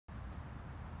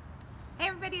Hey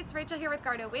everybody, it's Rachel here with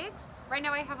Gardeaux Wigs. Right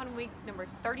now I have on wig number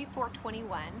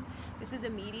 3421. This is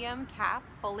a medium cap,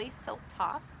 fully silk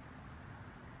top.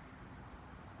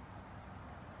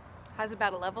 Has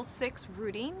about a level 6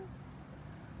 rooting.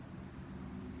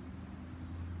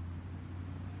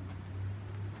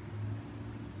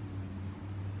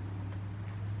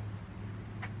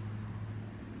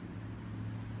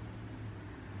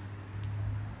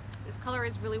 This color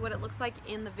is really what it looks like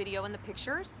in the video and the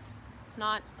pictures. It's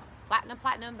not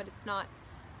platinum, but it's not,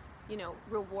 you know,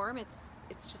 real warm. It's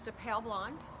just a pale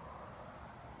blonde.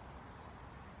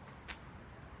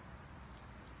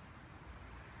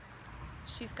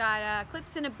 She's got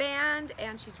clips and a band,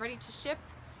 and she's ready to ship.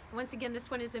 And once again,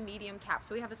 this one is a medium cap.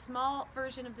 So we have a small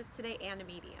version of this today and a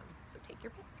medium. So take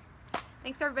your pick.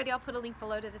 Thanks everybody. I'll put a link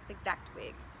below to this exact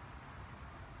wig.